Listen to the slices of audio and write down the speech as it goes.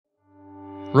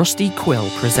Rusty Quill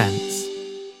presents.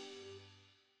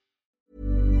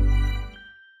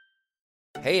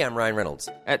 Hey, I'm Ryan Reynolds.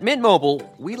 At Mint Mobile,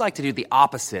 we like to do the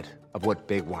opposite of what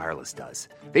Big Wireless does.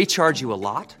 They charge you a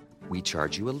lot, we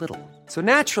charge you a little. So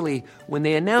naturally, when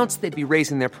they announced they'd be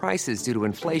raising their prices due to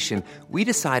inflation, we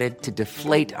decided to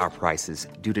deflate our prices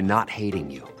due to not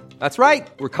hating you. That's right.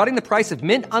 We're cutting the price of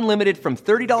Mint Unlimited from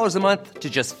 $30 a month to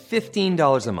just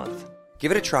 $15 a month.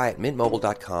 Give it a try at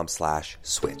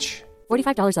mintmobile.com/switch.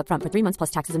 $45 up front for 3 months plus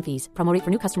taxes and fees. Promo rate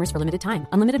for new customers for limited time.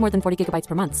 Unlimited more than 40 gigabytes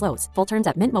per month. Slows full terms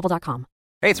at mintmobile.com.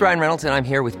 Hey, it's Ryan Reynolds, and I'm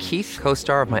here with Keith,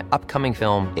 co-star of my upcoming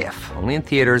film, If, only in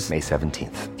theaters May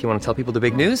 17th. Do you want to tell people the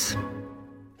big news?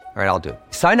 All right, I'll do it.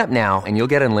 Sign up now and you'll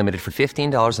get unlimited for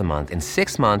 $15 a month and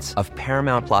 6 months of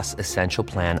Paramount Plus Essential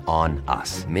Plan on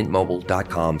us.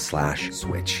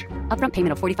 mintmobile.com/switch. Upfront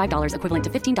payment of $45 equivalent to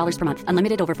 $15 per month.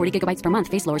 Unlimited over 40 gigabytes per month.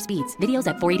 Face lower speeds. Videos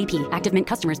at 480p. Active Mint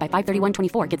customers by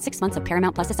 531.24 get 6 months of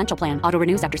Paramount Plus Essential Plan. Auto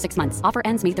renews after 6 months. Offer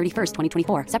ends May 31st,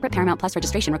 2024. Separate Paramount Plus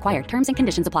registration required. Terms and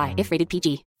conditions apply if rated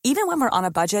PG. Even when we're on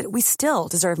a budget, we still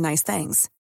deserve nice things.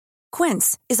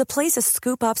 Quince is a place to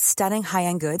scoop up stunning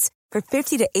high-end goods for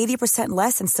 50 to 80%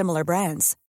 less than similar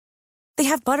brands. They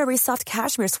have buttery soft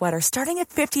cashmere sweaters starting at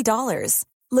 $50,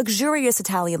 luxurious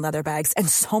Italian leather bags, and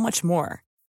so much more.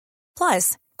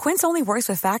 Plus, Quince only works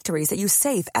with factories that use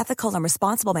safe, ethical, and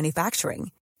responsible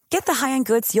manufacturing. Get the high-end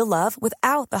goods you'll love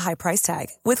without the high price tag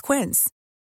with Quince.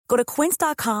 Go to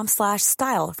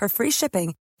quince.com/style for free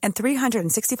shipping and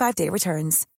 365-day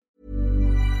returns.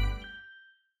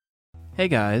 Hey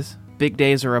guys, big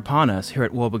days are upon us here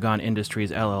at Woebegone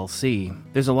Industries LLC.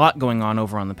 There's a lot going on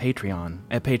over on the Patreon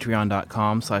at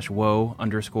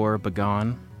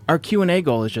patreon.com/woe_begone. Our Q&A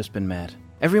goal has just been met.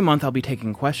 Every month I'll be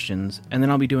taking questions, and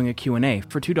then I'll be doing a Q&A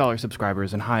for $2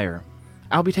 subscribers and higher.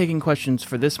 I'll be taking questions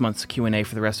for this month's Q&A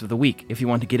for the rest of the week if you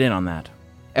want to get in on that.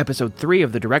 Episode 3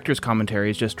 of the Director's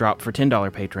Commentaries just dropped for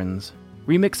 $10 patrons.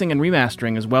 Remixing and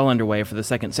remastering is well underway for the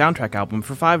second soundtrack album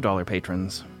for $5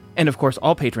 patrons. And of course,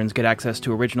 all patrons get access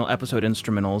to original episode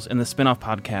instrumentals in the spin-off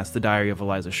podcast, The Diary of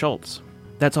Eliza Schultz.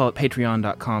 That's all at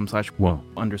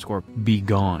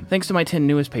patreon.com/woe_begone. Thanks to my 10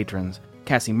 newest patrons,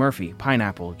 Cassie Murphy,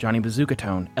 Pineapple, Johnny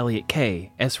Bazooka-Tone, Elliot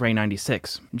K,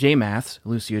 S-Ray96, J Maths,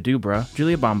 Lucia Dubra,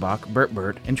 Julia Bombach,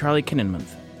 Bert, and Charlie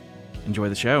Kinnenmuth. Enjoy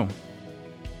the show.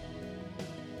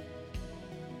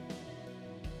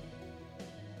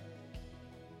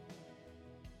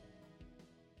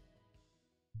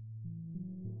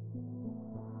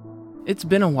 It's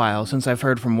been a while since I've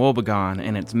heard from Woebegone,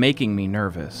 and it's making me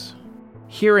nervous.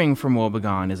 Hearing from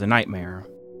Woebegone is a nightmare.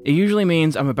 It usually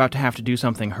means I'm about to have to do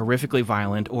something horrifically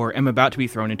violent, or am about to be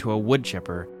thrown into a wood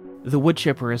chipper. The wood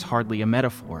chipper is hardly a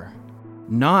metaphor.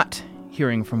 Not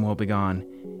hearing from Woebegone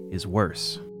is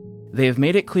worse. They have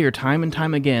made it clear time and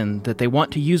time again that they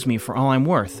want to use me for all I'm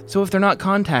worth, so if they're not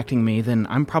contacting me, then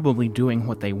I'm probably doing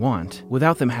what they want,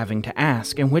 without them having to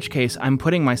ask, in which case I'm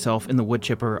putting myself in the wood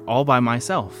chipper all by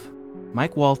myself.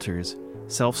 Mike Walters,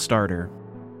 self-starter.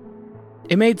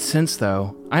 It made sense,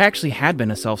 though. I actually had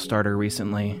been a self-starter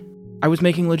recently. I was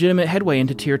making legitimate headway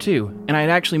into Tier 2, and I had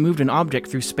actually moved an object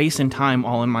through space and time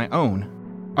all on my own.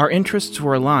 Our interests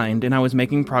were aligned, and I was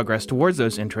making progress towards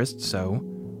those interests, so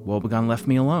Woebegone left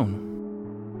me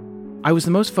alone. I was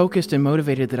the most focused and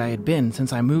motivated that I had been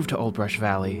since I moved to Old Brush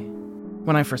Valley.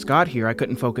 When I first got here, I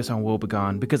couldn't focus on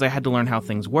Woebegone because I had to learn how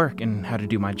things work and how to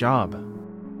do my job.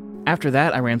 After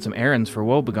that, I ran some errands for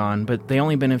Woebegone, but they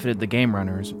only benefited the game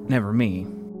runners, never me.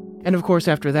 And of course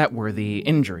after that were the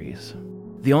injuries.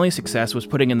 The only success was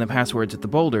putting in the passwords at the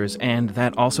boulders, and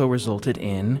that also resulted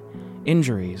in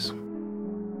injuries.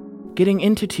 Getting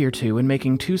into Tier 2 and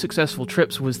making 2 successful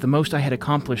trips was the most I had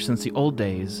accomplished since the old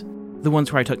days. The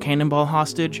ones where I took Cannonball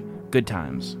hostage, good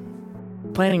times.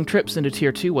 Planning trips into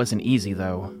Tier 2 wasn't easy,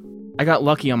 though. I got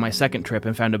lucky on my second trip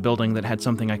and found a building that had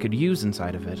something I could use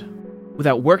inside of it.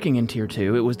 Without working in Tier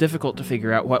 2, it was difficult to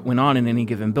figure out what went on in any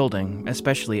given building,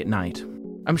 especially at night.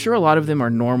 I'm sure a lot of them are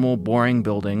normal, boring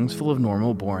buildings full of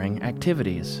normal, boring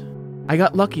activities. I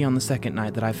got lucky on the second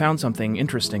night that I found something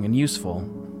interesting and useful.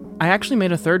 I actually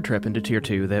made a third trip into Tier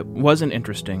 2 that wasn't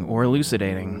interesting or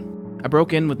elucidating. I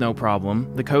broke in with no problem,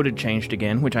 the code had changed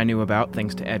again, which I knew about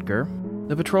thanks to Edgar.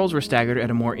 The patrols were staggered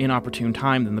at a more inopportune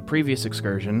time than the previous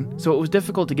excursion, so it was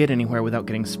difficult to get anywhere without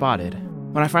getting spotted.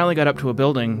 When I finally got up to a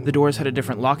building, the doors had a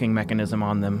different locking mechanism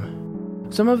on them.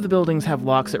 Some of the buildings have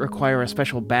locks that require a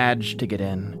special badge to get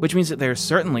in, which means that there's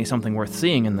certainly something worth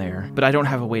seeing in there, but I don't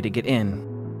have a way to get in.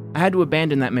 I had to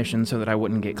abandon that mission so that I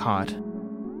wouldn't get caught.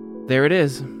 There it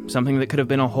is, something that could have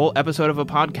been a whole episode of a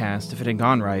podcast if it had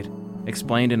gone right,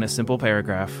 explained in a simple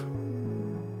paragraph.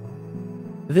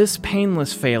 This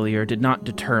painless failure did not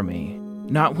deter me.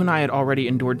 Not when I had already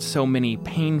endured so many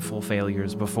painful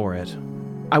failures before it.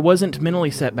 I wasn't mentally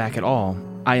set back at all.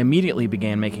 I immediately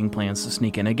began making plans to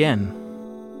sneak in again.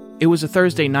 It was a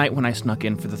Thursday night when I snuck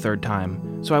in for the third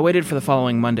time, so I waited for the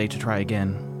following Monday to try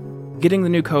again. Getting the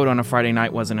new code on a Friday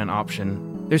night wasn't an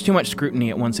option. There's too much scrutiny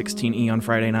at 116E on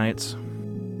Friday nights.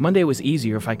 Monday was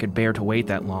easier if I could bear to wait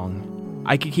that long.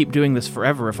 I could keep doing this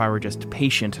forever if I were just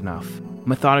patient enough,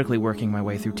 methodically working my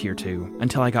way through Tier 2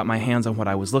 until I got my hands on what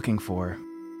I was looking for.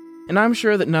 And I'm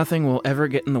sure that nothing will ever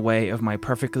get in the way of my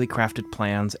perfectly crafted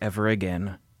plans ever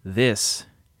again. This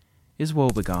is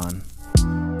Woebegone.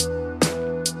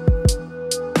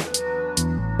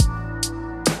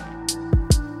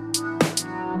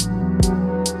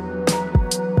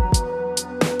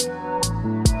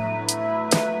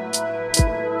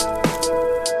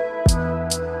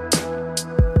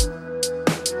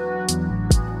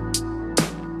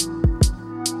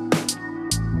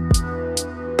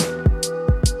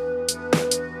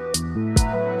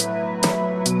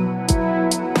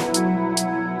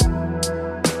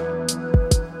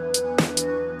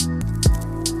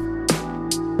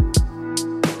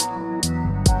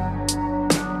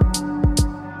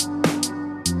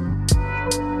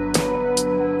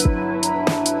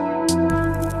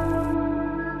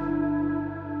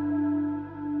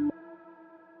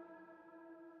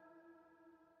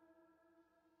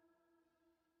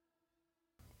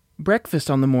 Breakfast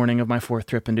on the morning of my fourth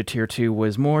trip into Tier 2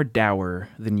 was more dour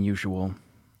than usual.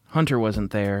 Hunter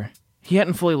wasn't there. He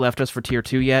hadn't fully left us for Tier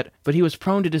 2 yet, but he was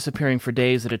prone to disappearing for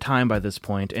days at a time by this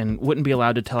point and wouldn't be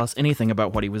allowed to tell us anything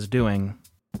about what he was doing.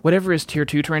 Whatever his Tier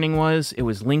 2 training was, it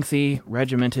was lengthy,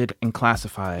 regimented, and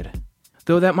classified.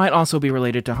 Though that might also be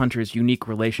related to Hunter's unique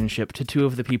relationship to two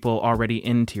of the people already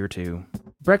in Tier 2.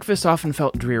 Breakfast often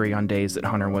felt dreary on days that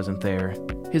Hunter wasn't there.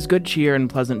 His good cheer and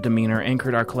pleasant demeanor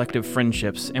anchored our collective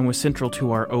friendships and was central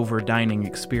to our over-dining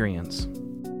experience.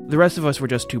 The rest of us were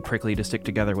just too prickly to stick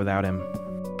together without him.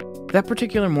 That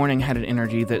particular morning had an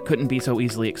energy that couldn't be so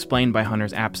easily explained by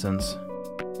Hunter's absence.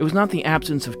 It was not the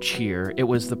absence of cheer, it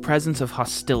was the presence of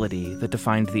hostility that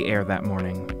defined the air that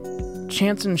morning.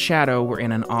 Chance and Shadow were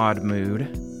in an odd mood.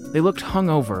 They looked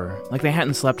hungover, like they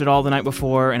hadn't slept at all the night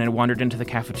before and had wandered into the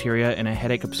cafeteria in a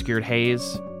headache-obscured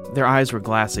haze. Their eyes were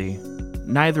glassy.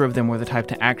 Neither of them were the type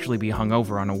to actually be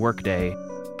hungover on a workday.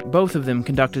 Both of them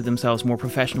conducted themselves more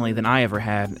professionally than I ever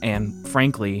had, and,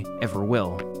 frankly, ever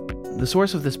will. The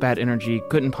source of this bad energy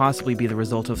couldn't possibly be the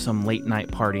result of some late-night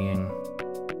partying.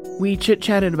 We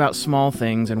chit-chatted about small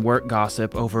things and work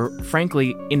gossip over,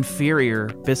 frankly, inferior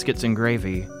biscuits and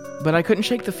gravy. But I couldn't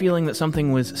shake the feeling that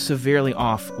something was severely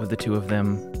off with the two of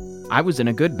them. I was in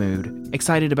a good mood,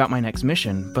 excited about my next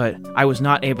mission, but I was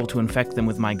not able to infect them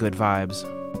with my good vibes.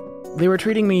 They were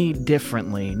treating me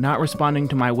differently, not responding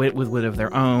to my wit with wit of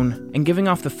their own, and giving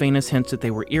off the faintest hints that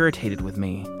they were irritated with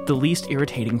me, the least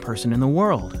irritating person in the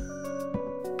world.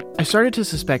 I started to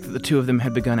suspect that the two of them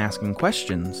had begun asking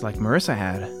questions, like Marissa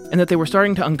had, and that they were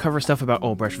starting to uncover stuff about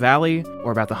Old Brush Valley,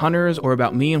 or about the Hunters, or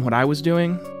about me and what I was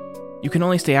doing. You can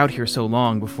only stay out here so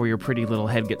long before your pretty little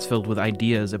head gets filled with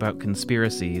ideas about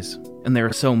conspiracies. And there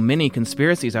are so many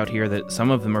conspiracies out here that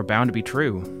some of them are bound to be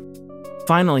true.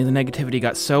 Finally, the negativity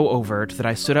got so overt that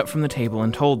I stood up from the table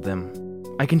and told them,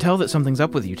 "I can tell that something's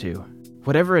up with you two.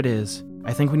 Whatever it is,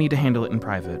 I think we need to handle it in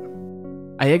private."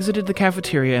 I exited the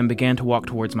cafeteria and began to walk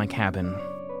towards my cabin.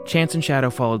 Chance and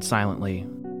Shadow followed silently.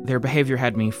 Their behavior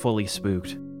had me fully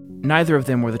spooked. Neither of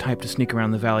them were the type to sneak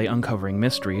around the valley uncovering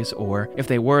mysteries, or, if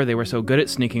they were so good at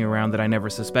sneaking around that I never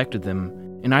suspected them.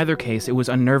 In either case, it was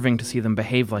unnerving to see them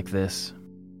behave like this.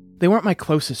 They weren't my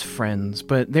closest friends,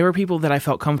 but they were people that I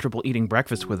felt comfortable eating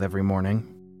breakfast with every morning.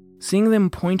 Seeing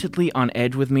them pointedly on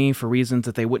edge with me for reasons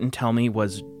that they wouldn't tell me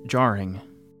was jarring.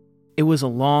 It was a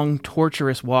long,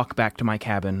 torturous walk back to my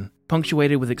cabin,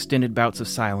 punctuated with extended bouts of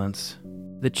silence.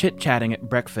 The chit-chatting at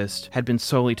breakfast had been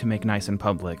solely to make nice in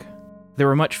public. There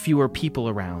were much fewer people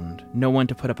around, no one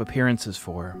to put up appearances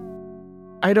for.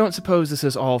 "I don't suppose this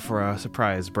is all for a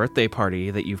surprise birthday party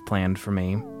that you've planned for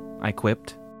me," I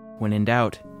quipped. "When in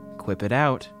doubt, quip it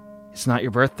out." "It's not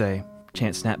your birthday,"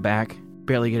 Chance snapped back,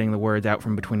 barely getting the words out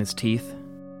from between his teeth.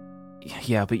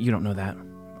 "Yeah, but you don't know that,"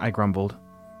 I grumbled.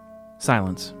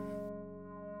 Silence.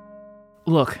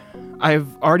 "Look, I've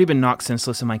already been knocked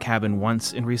senseless in my cabin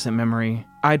once in recent memory.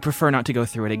 I'd prefer not to go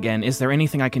through it again. Is there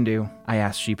anything I can do?" I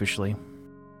asked sheepishly.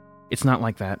 "It's not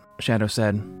like that," Shadow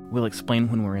said. "We'll explain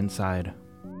when we're inside."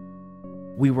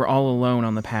 We were all alone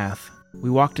on the path. We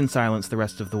walked in silence the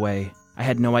rest of the way. I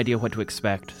had no idea what to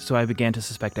expect, so I began to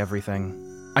suspect everything.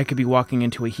 I could be walking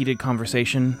into a heated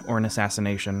conversation or an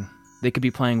assassination. They could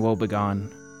be playing Woebegone.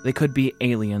 They could be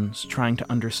aliens trying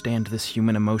to understand this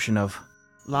human emotion of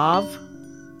Love?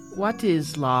 What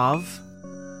is love?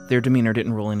 Their demeanor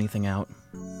didn't rule anything out.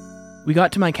 We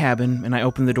got to my cabin, and I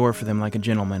opened the door for them like a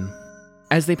gentleman.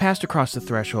 As they passed across the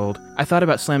threshold, I thought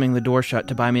about slamming the door shut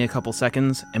to buy me a couple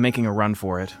seconds and making a run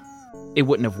for it. It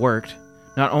wouldn't have worked.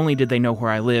 Not only did they know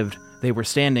where I lived, they were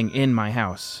standing in my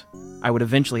house. I would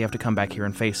eventually have to come back here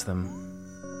and face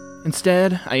them.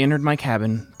 Instead, I entered my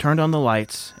cabin, turned on the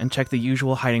lights, and checked the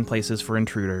usual hiding places for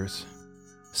intruders.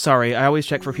 Sorry, I always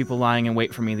check for people lying in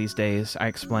wait for me these days, I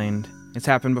explained. It's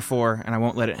happened before, and I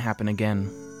won't let it happen again.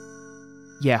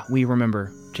 Yeah, we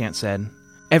remember, Chance said.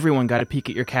 Everyone got a peek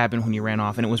at your cabin when you ran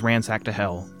off, and it was ransacked to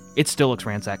hell. It still looks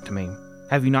ransacked to me.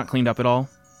 Have you not cleaned up at all?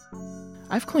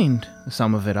 I've cleaned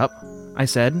some of it up, I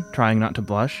said, trying not to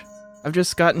blush. I've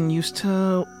just gotten used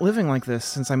to living like this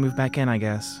since I moved back in, I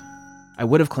guess. I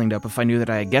would have cleaned up if I knew that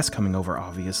I had guests coming over,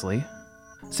 obviously.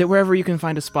 Sit wherever you can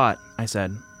find a spot, I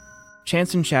said.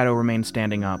 Chance and Shadow remained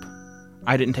standing up.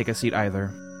 I didn't take a seat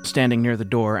either, standing near the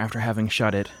door after having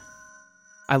shut it.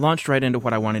 I launched right into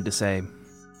what I wanted to say.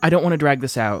 I don't want to drag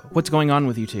this out. What's going on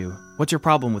with you two? What's your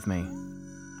problem with me?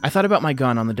 I thought about my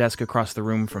gun on the desk across the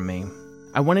room from me.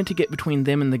 I wanted to get between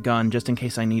them and the gun just in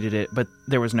case I needed it, but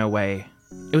there was no way.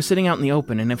 It was sitting out in the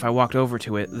open, and if I walked over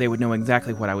to it, they would know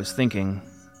exactly what I was thinking.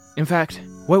 In fact,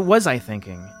 what was I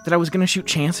thinking? That I was going to shoot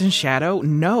Chance and Shadow?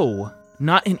 No!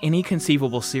 Not in any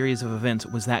conceivable series of events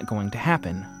was that going to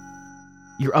happen.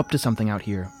 You're up to something out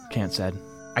here, Chance said.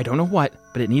 I don't know what,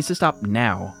 but it needs to stop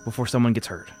now, before someone gets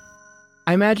hurt.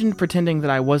 I imagined pretending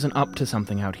that I wasn't up to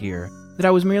something out here, that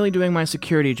I was merely doing my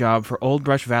security job for Old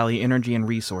Brush Valley Energy and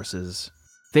Resources.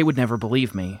 They would never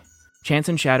believe me. Chance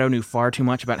and Shadow knew far too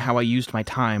much about how I used my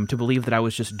time to believe that I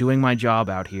was just doing my job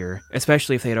out here,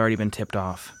 especially if they had already been tipped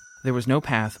off. There was no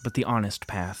path but the honest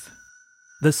path.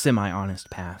 The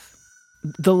semi-honest path.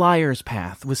 The liar's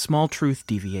path with small truth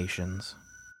deviations.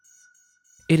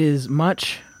 It is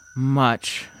much,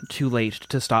 much too late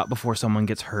to stop before someone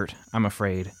gets hurt, I'm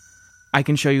afraid. I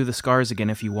can show you the scars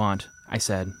again if you want, I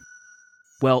said.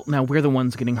 Well, now we're the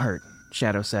ones getting hurt,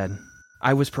 Shadow said.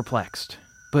 I was perplexed.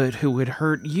 But who would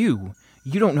hurt you?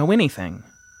 You don't know anything,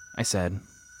 I said.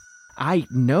 I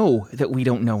know that we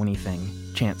don't know anything,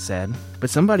 Chance said, but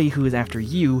somebody who is after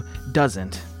you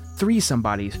doesn't. 3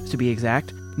 somebodies, to be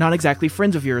exact. Not exactly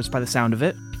friends of yours by the sound of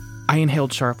it. I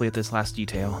inhaled sharply at this last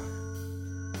detail.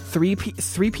 3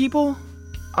 people?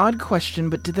 Odd question,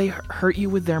 but did they hurt you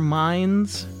with their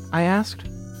minds? I asked.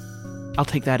 I'll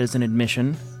take that as an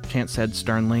admission, Chance said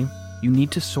sternly. You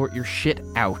need to sort your shit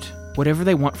out. Whatever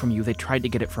they want from you, they tried to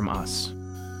get it from us.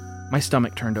 My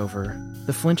stomach turned over.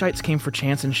 The Flinchites came for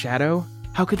Chance and Shadow?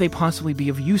 How could they possibly be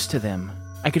of use to them?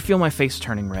 I could feel my face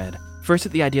turning red. First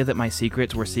at the idea that my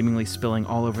secrets were seemingly spilling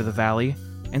all over the valley,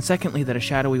 and secondly that a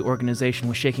shadowy organization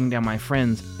was shaking down my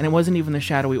friends, and it wasn't even the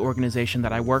shadowy organization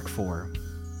that I worked for.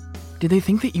 Did they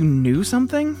think that you knew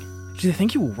something? Did they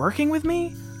think you were working with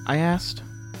me? I asked.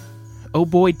 Oh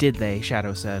boy did they,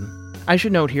 Shadow said. I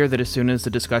should note here that as soon as the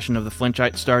discussion of the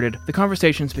Flinchites started, the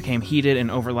conversations became heated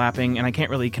and overlapping, and I can't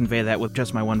really convey that with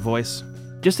just my one voice.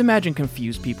 Just imagine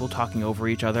confused people talking over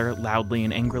each other loudly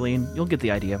and angrily, and you'll get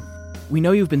the idea. We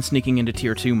know you've been sneaking into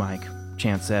Tier 2, Mike,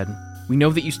 Chance said. We know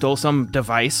that you stole some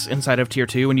device inside of Tier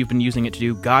 2 and you've been using it to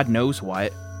do God knows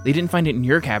what. They didn't find it in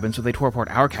your cabin, so they tore apart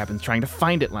our cabins trying to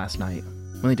find it last night.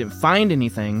 When they didn't find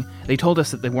anything, they told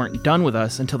us that they weren't done with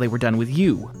us until they were done with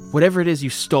you. Whatever it is you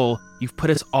stole, you've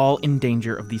put us all in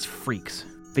danger of these freaks.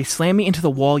 They slammed me into the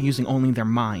wall using only their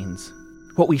minds.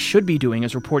 What we should be doing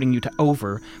is reporting you to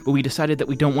Over, but we decided that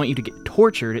we don't want you to get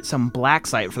tortured at some black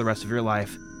site for the rest of your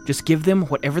life. Just give them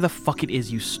whatever the fuck it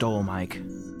is you stole, Mike.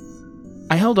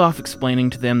 I held off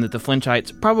explaining to them that the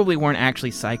Flinchites probably weren't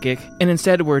actually psychic, and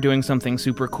instead were doing something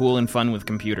super cool and fun with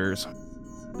computers.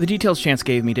 The details Chance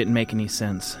gave me didn't make any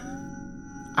sense.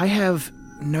 I have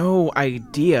no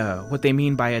idea what they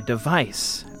mean by a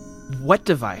device. What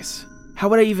device? How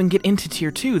would I even get into Tier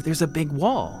 2? There's a big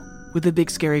wall, with the big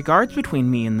scary guards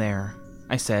between me and there,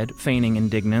 I said, feigning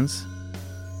indignance.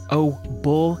 Oh,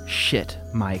 bullshit,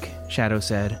 Mike, Shadow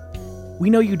said. We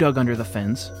know you dug under the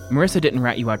fence. Marissa didn't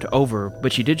rat you out to Over,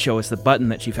 but she did show us the button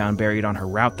that she found buried on her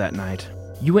route that night.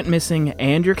 You went missing,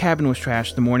 and your cabin was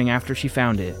trashed the morning after she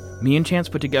found it. Me and Chance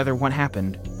put together what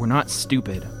happened. We're not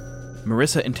stupid.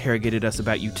 Marissa interrogated us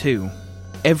about you too.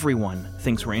 Everyone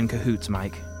thinks we're in cahoots,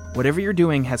 Mike. Whatever you're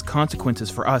doing has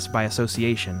consequences for us by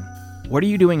association. What are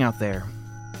you doing out there?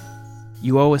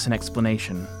 You owe us an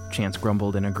explanation, Chance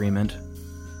grumbled in agreement.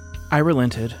 I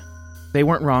relented. They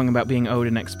weren't wrong about being owed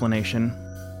an explanation.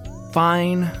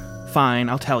 Fine,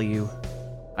 I'll tell you.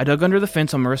 I dug under the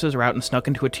fence on Marissa's route and snuck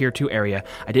into a Tier 2 area.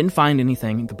 I didn't find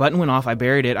anything. The button went off, I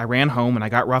buried it, I ran home, and I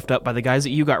got roughed up by the guys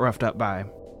that you got roughed up by.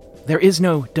 There is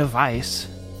no device.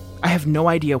 I have no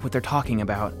idea what they're talking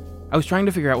about. I was trying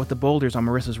to figure out what the boulders on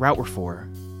Marissa's route were for.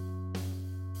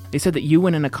 They said that you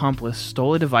and an accomplice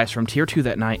stole a device from Tier 2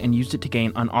 that night and used it to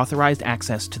gain unauthorized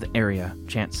access to the area,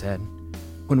 Chance said.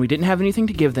 When we didn't have anything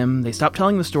to give them, they stopped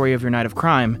telling the story of your night of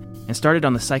crime and started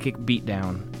on the psychic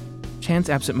beatdown. Chance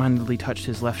absent-mindedly touched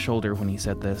his left shoulder when he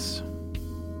said this.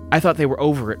 I thought they were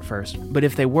over at first, but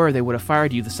if they were, they would have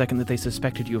fired you the second that they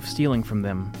suspected you of stealing from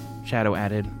them, Shadow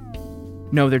added.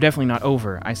 No, they're definitely not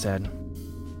over, I said.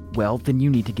 Well, then you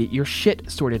need to get your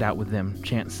shit sorted out with them,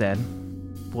 Chance said.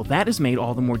 Well, that is made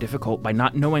all the more difficult by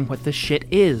not knowing what this shit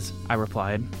is, I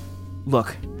replied.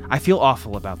 Look, I feel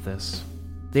awful about this.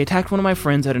 They attacked one of my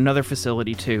friends at another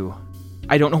facility, too.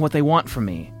 I don't know what they want from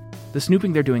me. The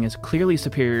snooping they're doing is clearly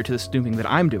superior to the snooping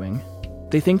that I'm doing.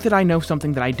 They think that I know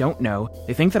something that I don't know.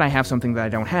 They think that I have something that I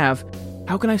don't have.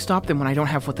 How can I stop them when I don't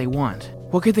have what they want?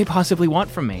 What could they possibly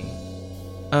want from me?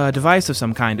 A device of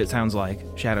some kind, it sounds like,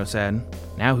 Shadow said.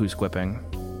 Now who's quipping?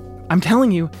 I'm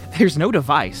telling you, there's no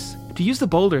device. To use the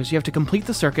boulders, you have to complete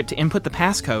the circuit to input the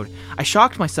passcode. I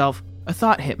shocked myself. A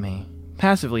thought hit me,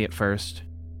 passively at first.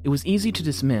 It was easy to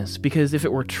dismiss, because if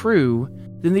it were true,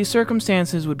 then these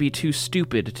circumstances would be too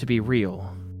stupid to be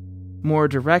real. More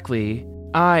directly,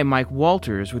 I, Mike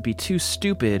Walters, would be too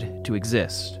stupid to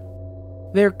exist.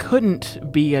 There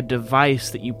couldn't be a device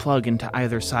that you plug into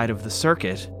either side of the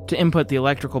circuit to input the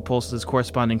electrical pulses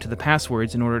corresponding to the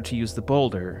passwords in order to use the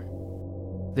boulder.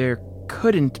 There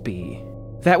couldn't be.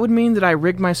 That would mean that I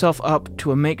rigged myself up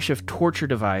to a makeshift torture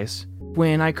device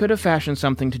when I could have fashioned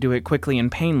something to do it quickly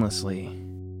and painlessly.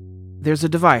 There's a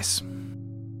device.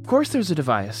 Of course there's a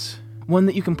device. One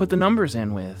that you can put the numbers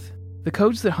in with. The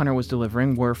codes that Hunter was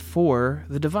delivering were for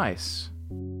the device.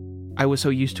 I was so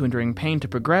used to enduring pain to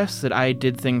progress that I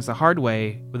did things the hard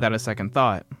way without a second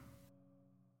thought.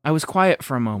 I was quiet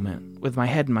for a moment, with my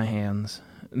head in my hands,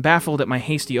 baffled at my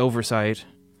hasty oversight,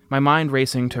 my mind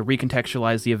racing to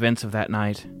recontextualize the events of that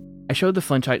night. I showed the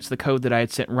Flinchites the code that I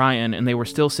had sent Ryan, and they were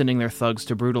still sending their thugs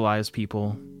to brutalize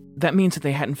people. That means that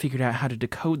they hadn't figured out how to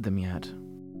decode them yet.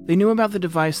 They knew about the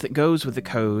device that goes with the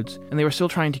codes, and they were still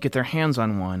trying to get their hands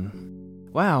on one.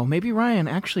 Wow, maybe Ryan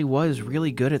actually was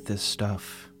really good at this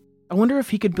stuff. I wonder if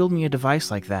he could build me a device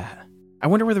like that. I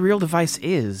wonder where the real device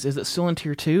is. Is it still in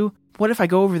Tier 2? What if I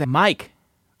go over there? Mike!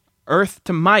 Earth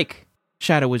to Mike!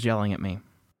 Shadow was yelling at me.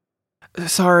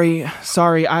 Sorry,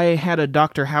 I had a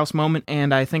Dr. House moment,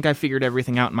 and I think I figured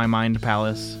everything out in my mind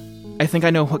palace. I think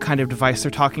I know what kind of device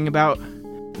they're talking about.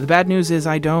 The bad news is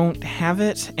I don't have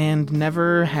it, and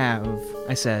never have,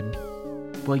 I said.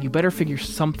 Well, you better figure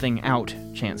something out,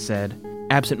 Chance said,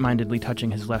 absent-mindedly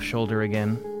touching his left shoulder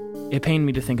again. It pained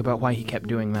me to think about why he kept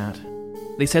doing that.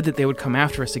 They said that they would come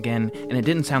after us again, and it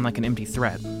didn't sound like an empty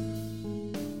threat.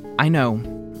 I know,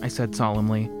 I said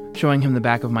solemnly, showing him the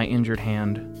back of my injured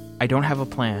hand. I don't have a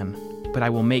plan, but I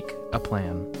will make a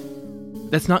plan.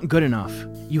 That's not good enough.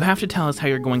 You have to tell us how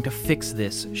you're going to fix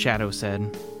this, Shadow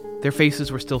said. Their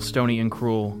faces were still stony and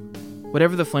cruel.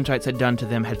 Whatever the Flinchites had done to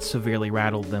them had severely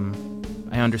rattled them.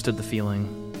 I understood the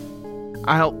feeling.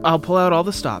 I'll pull out all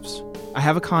the stops. I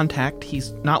have a contact.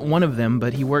 He's not one of them,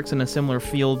 but he works in a similar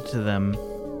field to them.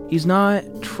 He's not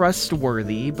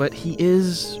trustworthy, but he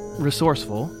is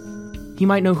resourceful. He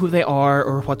might know who they are,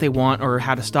 or what they want, or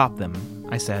how to stop them,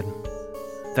 I said.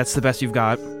 That's the best you've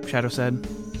got, Shadow said.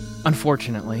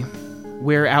 Unfortunately.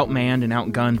 We're outmanned and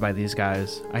outgunned by these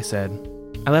guys, I said.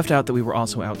 I left out that we were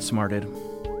also outsmarted.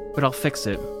 But I'll fix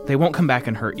it. They won't come back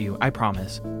and hurt you, I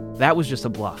promise. That was just a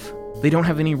bluff. They don't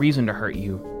have any reason to hurt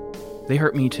you. They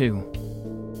hurt me too.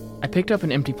 I picked up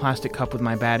an empty plastic cup with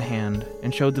my bad hand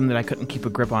and showed them that I couldn't keep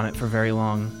a grip on it for very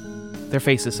long. Their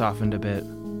faces softened a bit.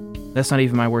 That's not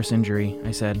even my worst injury,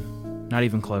 I said. Not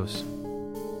even close.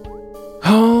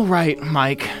 All right,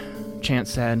 Mike,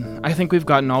 Chance said. I think we've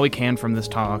gotten all we can from this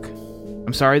talk.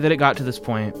 I'm sorry that it got to this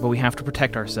point, but we have to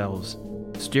protect ourselves.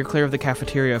 Steer clear of the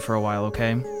cafeteria for a while,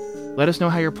 okay? Let us know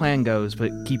how your plan goes,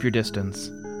 but keep your distance.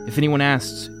 If anyone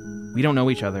asks, we don't know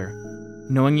each other.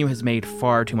 Knowing you has made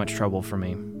far too much trouble for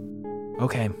me.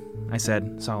 Okay, I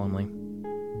said, solemnly.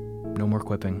 No more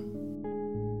quipping.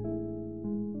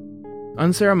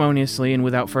 Unceremoniously and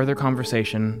without further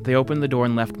conversation, they opened the door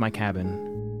and left my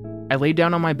cabin. I laid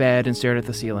down on my bed and stared at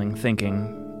the ceiling,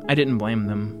 thinking. I didn't blame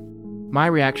them. My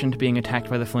reaction to being attacked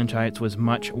by the Flinchites was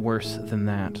much worse than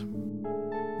that.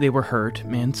 They were hurt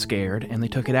and scared, and they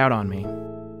took it out on me.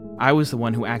 I was the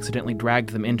one who accidentally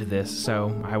dragged them into this,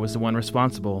 so I was the one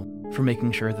responsible for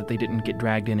making sure that they didn't get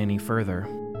dragged in any further.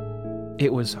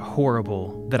 It was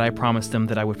horrible that I promised them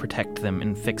that I would protect them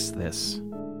and fix this.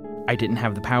 I didn't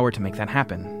have the power to make that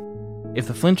happen. If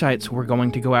the Flinchites were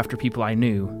going to go after people I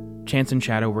knew, Chance and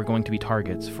Shadow were going to be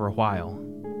targets for a while.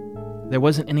 There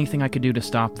wasn't anything I could do to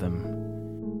stop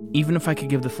them. Even if I could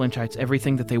give the Flinchites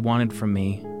everything that they wanted from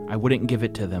me, I wouldn't give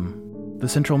it to them. The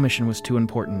Central Mission was too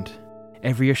important.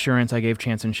 Every assurance I gave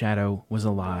Chance and Shadow was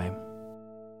a lie.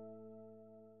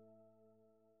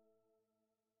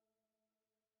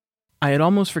 I had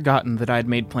almost forgotten that I had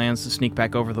made plans to sneak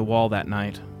back over the wall that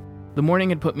night. The morning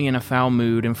had put me in a foul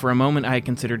mood, and for a moment I had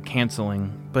considered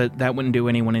canceling, but that wouldn't do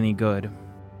anyone any good.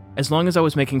 As long as I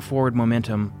was making forward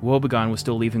momentum, Woebegone was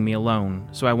still leaving me alone,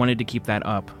 so I wanted to keep that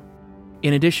up.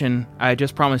 In addition, I had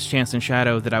just promised Chance and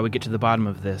Shadow that I would get to the bottom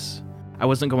of this. I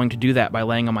wasn't going to do that by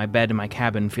laying on my bed in my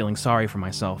cabin feeling sorry for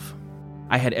myself.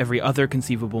 I had every other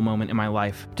conceivable moment in my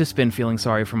life to spend feeling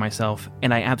sorry for myself,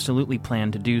 and I absolutely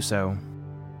planned to do so.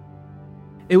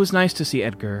 It was nice to see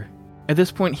Edgar. At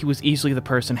this point, he was easily the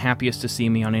person happiest to see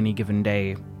me on any given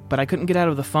day, but I couldn't get out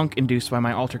of the funk induced by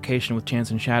my altercation with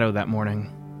Chance and Shadow that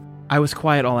morning. I was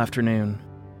quiet all afternoon.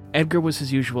 Edgar was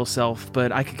his usual self,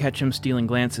 but I could catch him stealing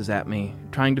glances at me,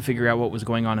 trying to figure out what was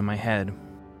going on in my head.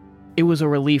 It was a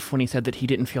relief when he said that he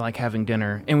didn't feel like having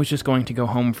dinner, and was just going to go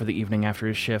home for the evening after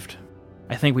his shift.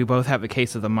 "I think we both have a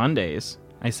case of the Mondays,"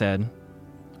 I said.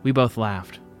 We both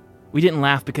laughed. We didn't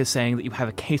laugh because saying that you have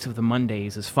a case of the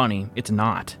Mondays is funny. It's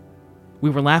not. We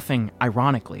were laughing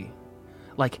ironically.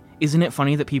 Like, isn't it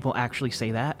funny that people actually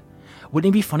say that?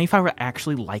 Wouldn't it be funny if I were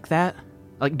actually like that?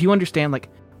 Like, do you understand? Like,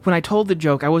 when I told the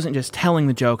joke, I wasn't just telling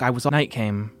the joke, night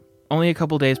came. Only a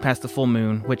couple days past the full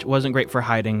moon, which wasn't great for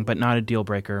hiding, but not a deal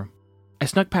breaker. I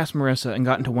snuck past Marissa and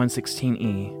got into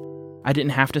 116E. I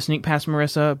didn't have to sneak past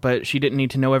Marissa, but she didn't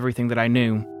need to know everything that I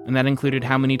knew, and that included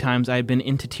how many times I had been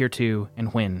into Tier 2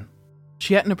 and when.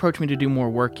 She hadn't approached me to do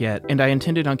more work yet, and I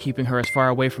intended on keeping her as far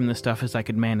away from this stuff as I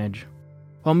could manage.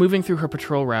 While moving through her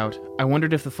patrol route, I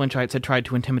wondered if the Flinchites had tried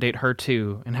to intimidate her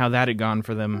too, and how that had gone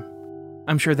for them.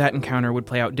 I'm sure that encounter would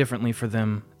play out differently for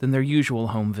them than their usual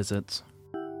home visits.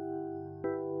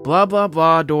 Blah blah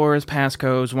blah, doors,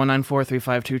 passcodes,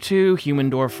 1943522, human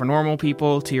door for normal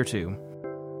people, Tier 2.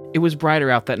 It was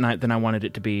brighter out that night than I wanted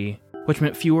it to be, which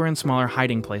meant fewer and smaller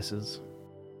hiding places.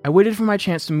 I waited for my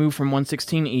chance to move from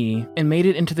 116E, and made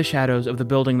it into the shadows of the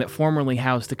building that formerly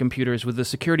housed the computers with the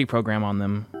security program on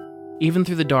them. Even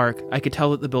through the dark, I could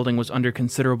tell that the building was under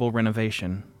considerable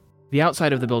renovation. The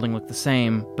outside of the building looked the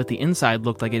same, but the inside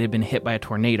looked like it had been hit by a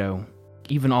tornado,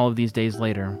 even all of these days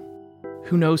later.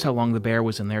 Who knows how long the bear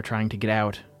was in there trying to get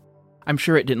out. I'm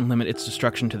sure it didn't limit its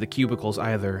destruction to the cubicles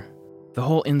either. The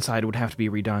whole inside would have to be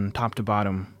redone, top to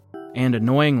bottom. And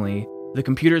annoyingly, the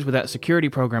computers with that security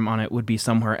program on it would be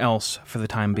somewhere else for the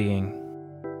time being.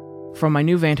 From my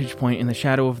new vantage point in the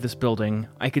shadow of this building,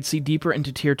 I could see deeper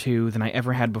into Tier 2 than I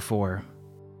ever had before.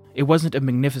 It wasn't a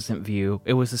magnificent view,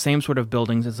 it was the same sort of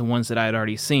buildings as the ones that I had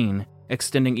already seen,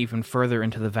 extending even further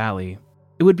into the valley.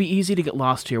 It would be easy to get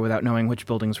lost here without knowing which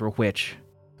buildings were which.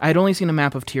 I had only seen a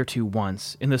map of Tier 2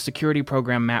 once, in the security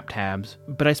program map tabs,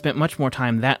 but I spent much more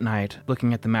time that night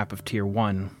looking at the map of Tier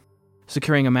 1.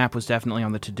 Securing a map was definitely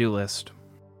on the to-do list.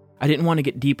 I didn't want to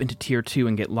get deep into Tier 2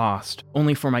 and get lost,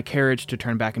 only for my carriage to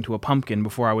turn back into a pumpkin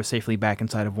before I was safely back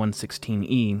inside of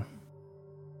 116E.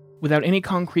 Without any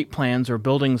concrete plans or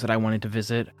buildings that I wanted to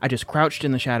visit, I just crouched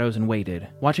in the shadows and waited,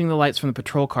 watching the lights from the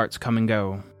patrol carts come and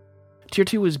go. Tier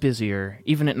 2 was busier,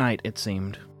 even at night, it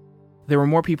seemed. There were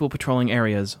more people patrolling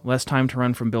areas, less time to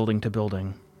run from building to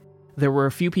building. There were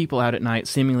a few people out at night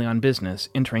seemingly on business,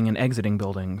 entering and exiting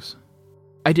buildings.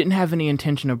 I didn't have any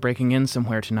intention of breaking in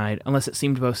somewhere tonight unless it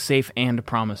seemed both safe and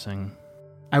promising.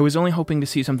 I was only hoping to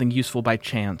see something useful by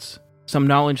chance, some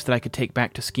knowledge that I could take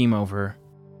back to scheme over.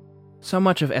 So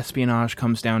much of espionage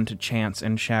comes down to chance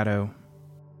and shadow.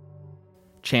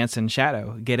 Chance and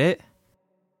shadow, get it?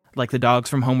 Like the dogs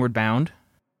from Homeward Bound?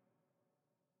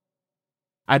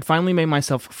 I'd finally made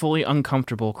myself fully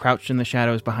uncomfortable crouched in the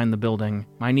shadows behind the building,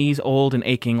 my knees old and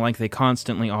aching like they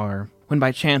constantly are, when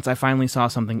by chance I finally saw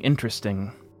something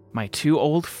interesting. My two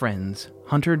old friends,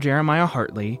 Hunter Jeremiah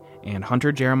Hartley and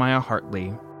Hunter Jeremiah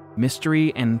Hartley,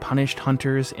 mystery and punished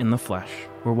hunters in the flesh,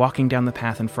 were walking down the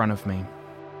path in front of me.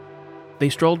 They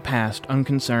strolled past,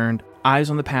 unconcerned, eyes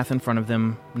on the path in front of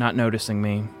them, not noticing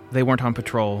me. They weren't on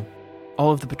patrol.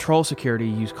 All of the patrol security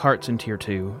used carts in Tier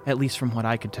 2, at least from what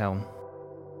I could tell.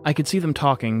 I could see them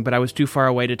talking, but I was too far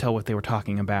away to tell what they were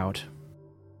talking about.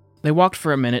 They walked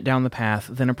for a minute down the path,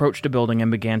 then approached a building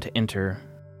and began to enter.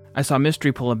 I saw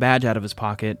Mystery pull a badge out of his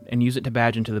pocket and use it to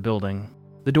badge into the building.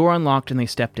 The door unlocked and they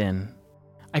stepped in.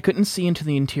 I couldn't see into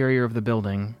the interior of the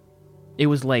building. It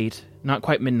was late, not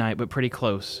quite midnight, but pretty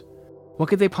close. What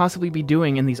could they possibly be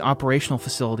doing in these operational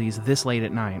facilities this late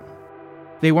at night?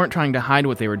 They weren't trying to hide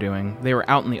what they were doing, they were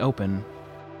out in the open.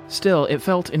 Still, it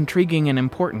felt intriguing and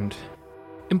important.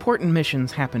 Important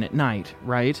missions happen at night,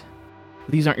 right?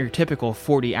 These aren't your typical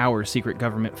 40-hour secret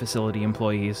government facility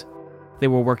employees. They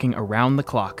were working around the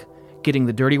clock, getting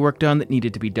the dirty work done that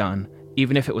needed to be done,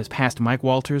 even if it was past Mike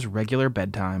Walters' regular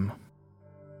bedtime.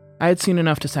 I had seen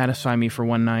enough to satisfy me for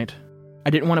one night. I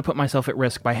didn't want to put myself at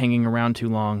risk by hanging around too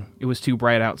long. It was too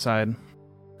bright outside.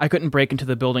 I couldn't break into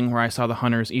the building where I saw the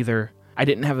hunters either. I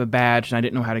didn't have a badge and I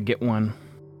didn't know how to get one.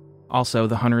 Also,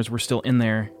 the hunters were still in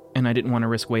there, and I didn't want to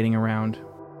risk waiting around.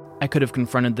 I could have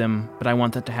confronted them, but I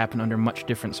want that to happen under much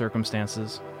different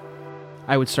circumstances.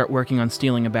 I would start working on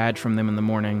stealing a badge from them in the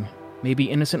morning.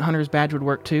 Maybe Innocent Hunter's badge would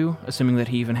work too, assuming that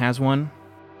he even has one.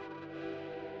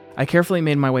 I carefully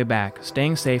made my way back,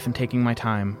 staying safe and taking my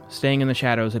time, staying in the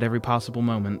shadows at every possible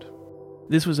moment.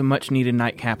 This was a much-needed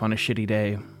nightcap on a shitty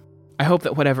day. I hope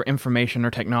that whatever information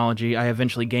or technology I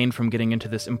eventually gained from getting into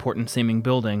this important-seeming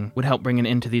building would help bring an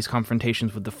end to these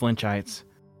confrontations with the Flinchites.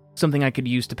 Something I could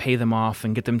use to pay them off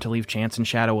and get them to leave Chance and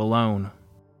Shadow alone.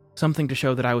 Something to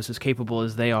show that I was as capable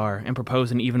as they are and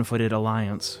propose an even-footed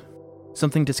alliance.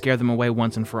 Something to scare them away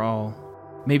once and for all.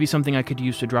 Maybe something I could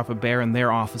use to drop a bear in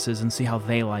their offices and see how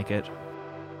they like it.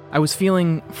 I was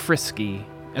feeling frisky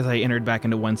as I entered back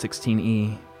into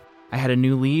 116E. I had a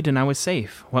new lead and I was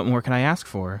safe. What more could I ask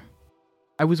for?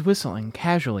 I was whistling,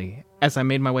 casually, as I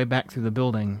made my way back through the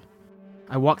building.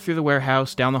 I walked through the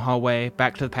warehouse, down the hallway,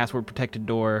 back to the password-protected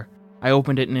door. I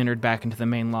opened it and entered back into the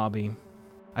main lobby.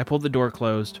 I pulled the door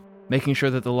closed, making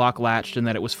sure that the lock latched and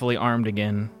that it was fully armed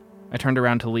again. I turned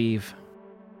around to leave.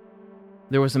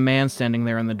 There was a man standing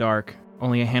there in the dark,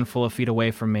 only a handful of feet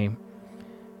away from me.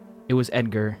 It was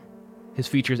Edgar, his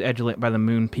features edge-lit by the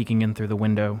moon peeking in through the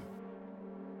window.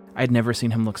 I'd never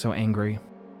seen him look so angry.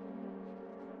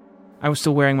 I was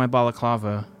still wearing my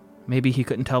balaclava. Maybe he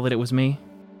couldn't tell that it was me?